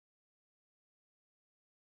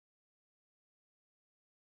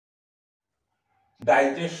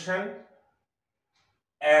digestion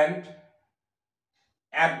and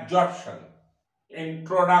absorption.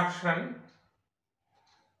 Introduction,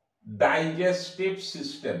 digestive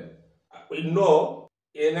system. We know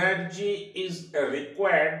energy is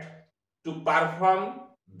required to perform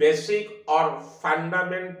basic or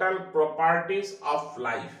fundamental properties of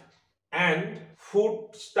life, and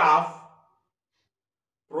foodstuff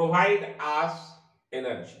provide us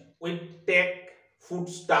energy. We take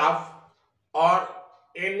foodstuff or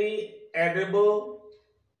any edible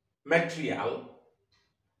material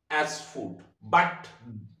as food, but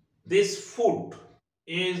this food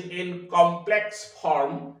is in complex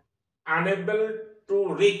form, unable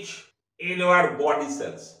to reach in our body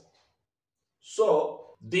cells.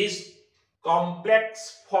 So this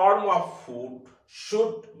complex form of food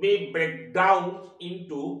should be break down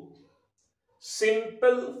into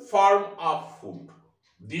simple form of food.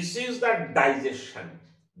 This is the digestion.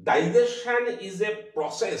 Digestion is a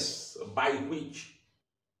process by which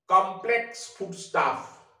complex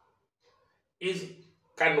foodstuff is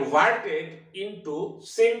converted into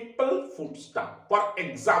simple foodstuff. For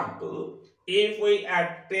example, if we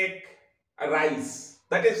take rice,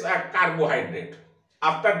 that is a carbohydrate.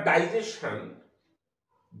 After digestion,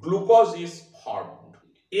 glucose is formed.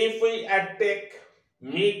 If we take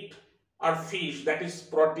meat or fish, that is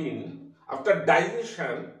protein, after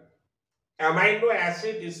digestion, amino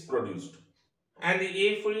acid is produced. And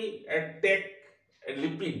if we take a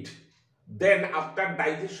lipid, then after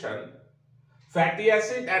digestion, fatty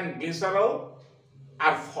acid and glycerol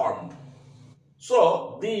are formed.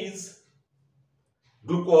 So these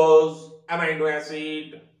glucose, amino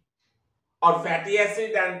acid, or fatty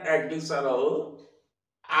acid and glycerol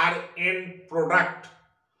are end product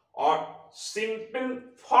or simple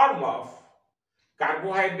form of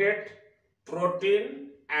carbohydrate, protein,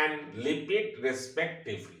 and lipid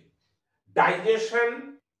respectively.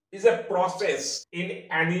 Digestion is a process in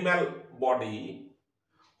animal body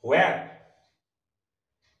where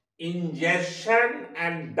ingestion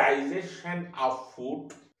and digestion of food,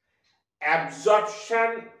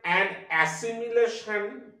 absorption and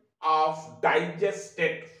assimilation of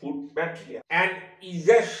digested food material, and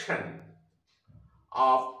egestion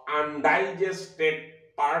of undigested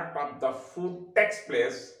part of the food takes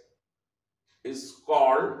place is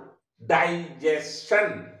called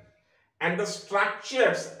digestion. And the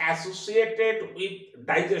structures associated with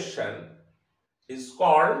digestion is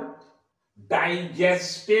called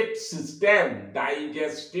digestive system.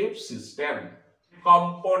 Digestive system.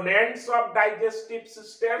 Components of digestive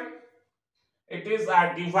system, it is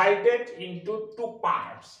divided into two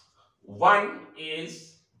parts. One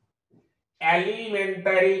is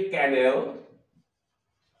alimentary canal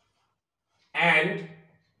and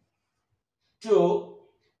two,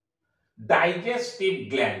 digestive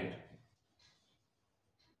gland.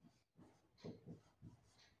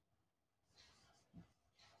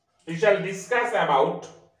 We shall discuss about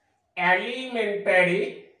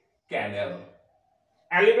alimentary canal.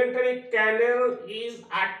 Alimentary canal is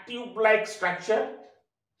a tube-like structure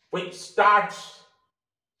which starts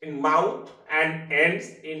in mouth and ends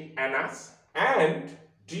in anus, and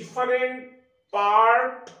different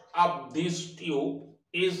part of this tube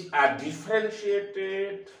is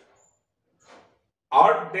differentiated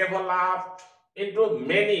or developed into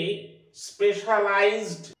many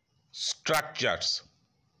specialized structures.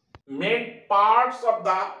 Main parts of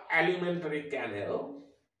the alimentary canal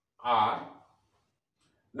are: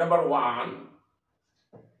 number one,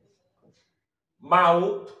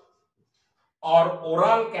 mouth or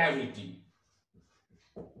oral cavity,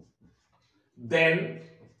 then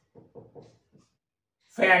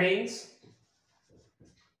pharynx,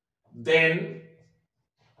 then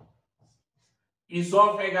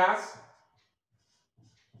esophagus,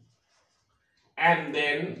 and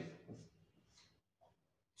then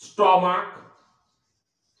stomach,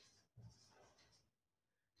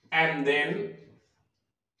 and then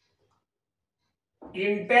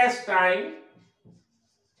intestine.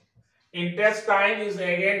 Intestine is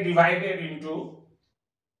again divided into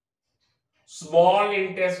small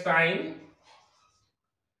intestine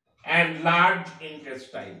and large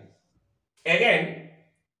intestine. Again,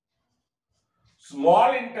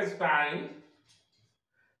 small intestine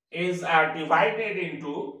is divided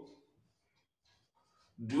into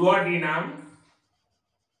duodenum,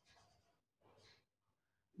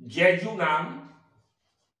 jejunum,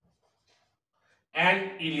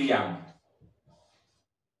 and ilium.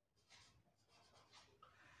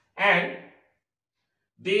 And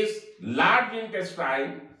this large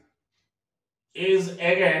intestine is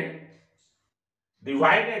again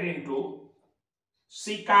divided into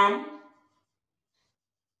caecum,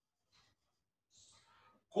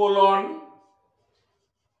 colon,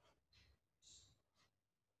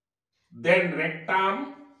 then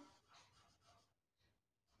rectum,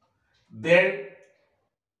 then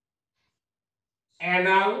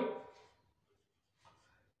anal,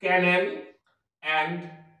 canal, and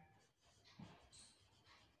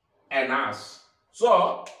anus.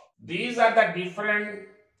 So these are the different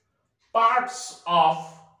parts of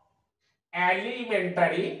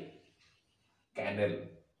alimentary canal.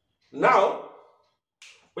 Now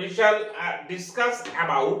we shall discuss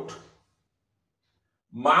about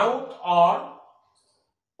mouth or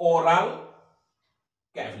oral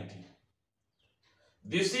cavity.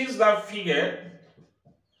 This is the figure.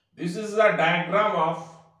 This is the diagram of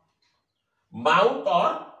mouth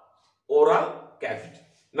or oral cavity.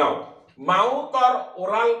 Now, mouth or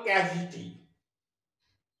oral cavity.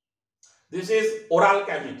 This is oral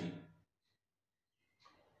cavity.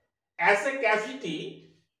 As a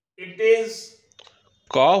cavity, it is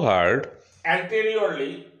covered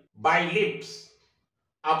anteriorly by lips,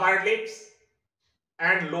 upper lips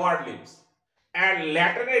and lower lips, and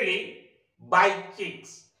laterally by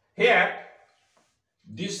cheeks. Here,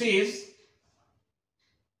 this is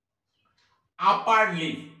upper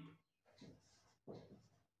lip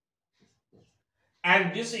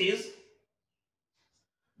and this is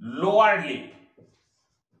lower lip.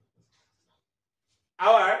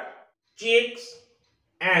 Our cheeks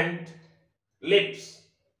and lips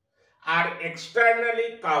are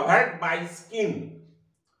externally covered by skin,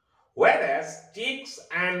 whereas cheeks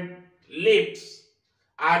and lips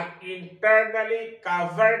are internally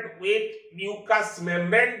covered with mucous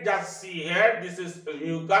membrane. Just see here, this is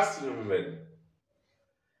mucous membrane,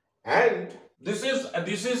 and this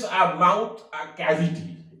is a mouth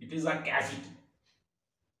cavity. It is a cavity.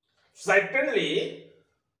 Certainly,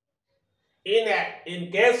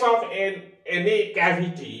 in case of any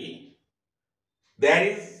cavity, there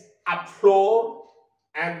is a floor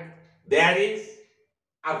and there is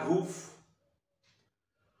a roof.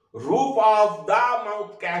 Roof of the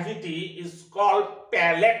mouth cavity is called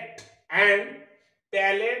palate, and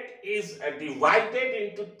palate is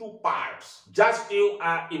divided into two parts. Just you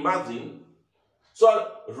imagine.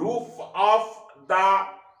 So roof of the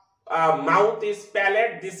mouth is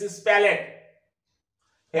palate. This is palate.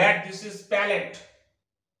 Here this is palate.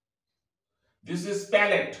 This is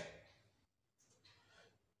palate.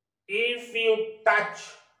 If you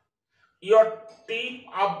touch your tip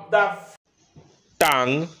of the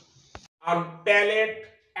tongue on palate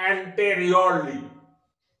anteriorly,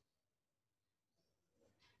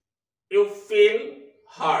 you feel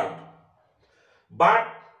hard. But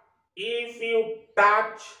if you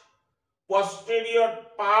touch posterior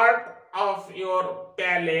part of your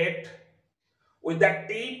palate with the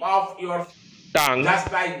tip of your tongue,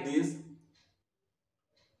 just like this,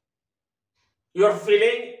 you're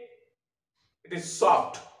feeling it is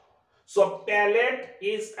soft. So palate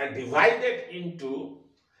is divided into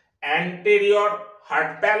anterior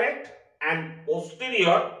hard palate and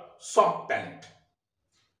posterior soft palate.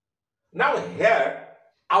 Now here,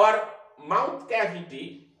 our mouth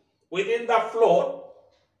cavity, within the floor,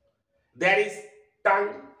 there is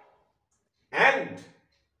tongue, and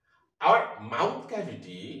our mouth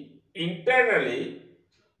cavity internally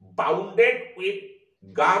bounded with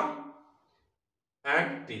gum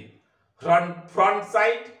and teeth, front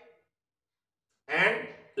side and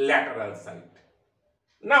lateral side.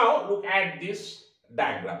 Now look at this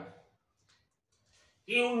diagram.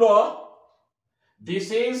 You know,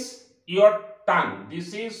 this is your tongue.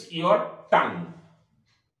 This is your tongue.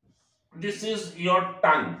 This is your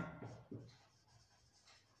tongue.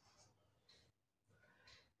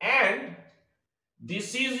 And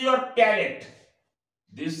this is your palate.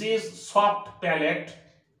 This is soft palate.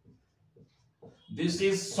 This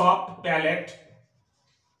is soft palate.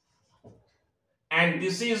 And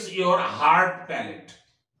this is your hard palate.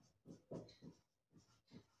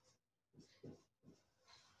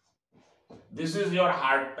 This is your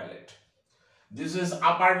hard palate. This is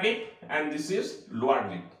upper lip and this is lower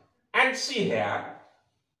lip. And see here,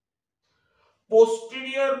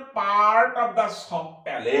 posterior part of the soft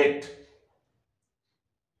palate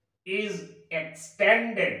is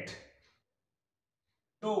extended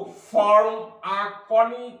to form a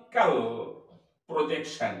conical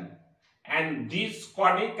projection, and this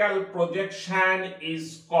conical projection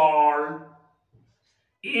is called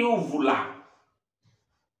uvula.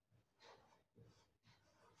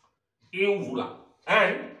 Uvula.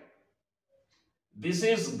 And this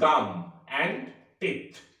is gum and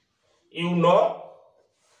teeth. You know,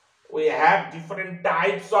 we have different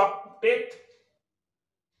types of teeth.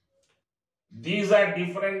 These are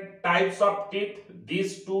different types of teeth.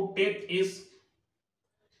 These two teeth is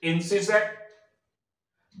incisor.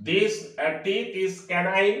 This teeth is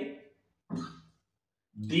canine.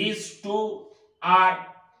 These two are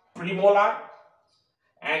premolar,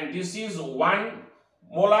 and this is one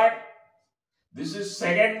molar, this is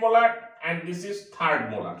second molar, and this is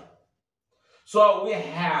third molar. So we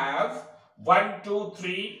have 1, 2,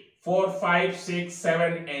 3, 4, 5, 6,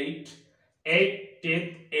 7, 8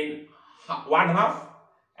 teeth in one half,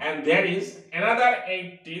 and there is another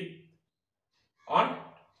 8 teeth on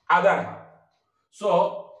other half.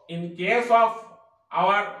 So in case of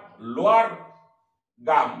our lower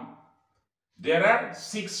gum, there are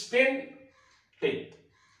 16 teeth,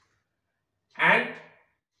 and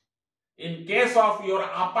in case of your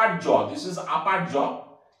upper jaw, this is upper jaw,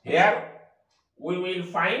 here we will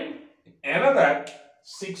find another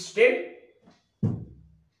 16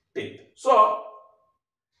 teeth. So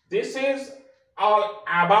this is all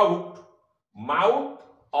about mouth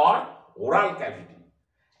or oral cavity,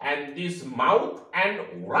 and this mouth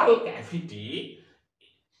and oral cavity,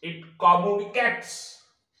 it communicates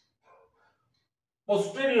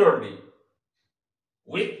posteriorly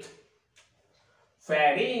with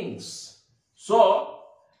pharynx. So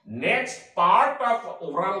next part of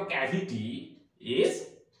oral cavity is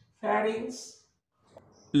pharynx.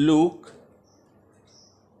 Look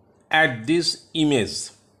at this image.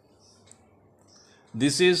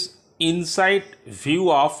 This is inside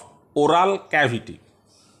view of oral cavity.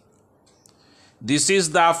 This is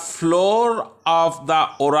the floor of the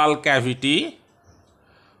oral cavity,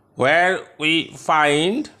 where we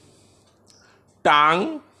find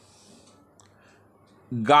tongue,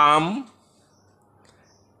 gum,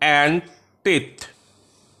 and teeth.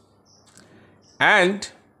 And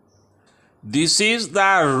this is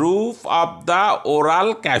the roof of the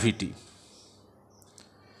oral cavity.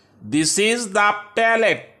 This is the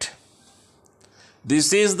palate.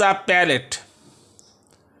 This is the palate.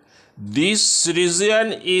 This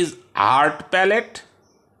region is hard palate,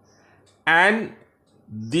 and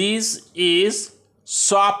this is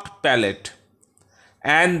soft palate.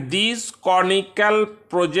 And this conical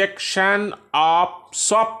projection of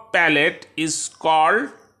soft palate is called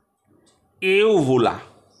uvula.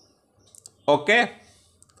 Okay,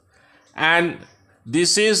 and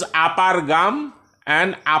this is upper gum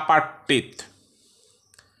and upper teeth.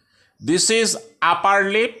 This is upper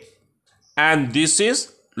lip, and this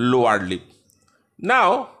is lower lip.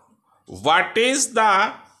 Now, what is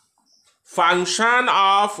the function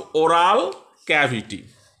of oral cavity?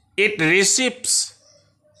 It receives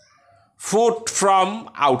food from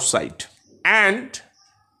outside, and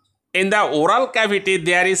in the oral cavity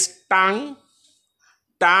there is tongue.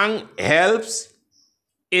 Tongue helps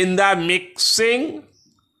in the mixing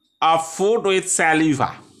of food with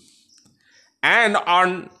saliva, and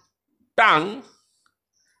on tongue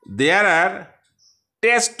there are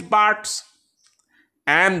taste buds,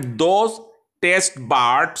 and those taste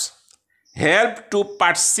buds help to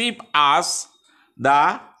perceive us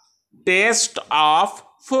the taste of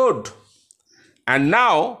food. And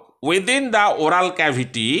now within the oral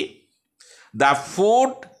cavity, the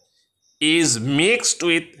food is mixed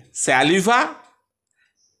with saliva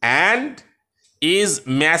and is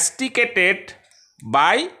masticated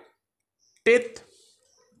by teeth,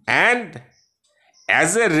 and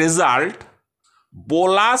as a result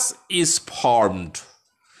bolus is formed.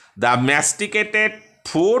 The masticated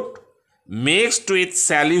food mixed with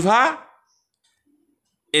saliva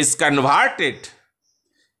is converted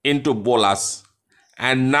into bolus,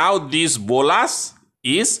 and now this bolus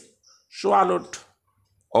is swallowed.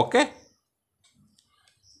 Okay.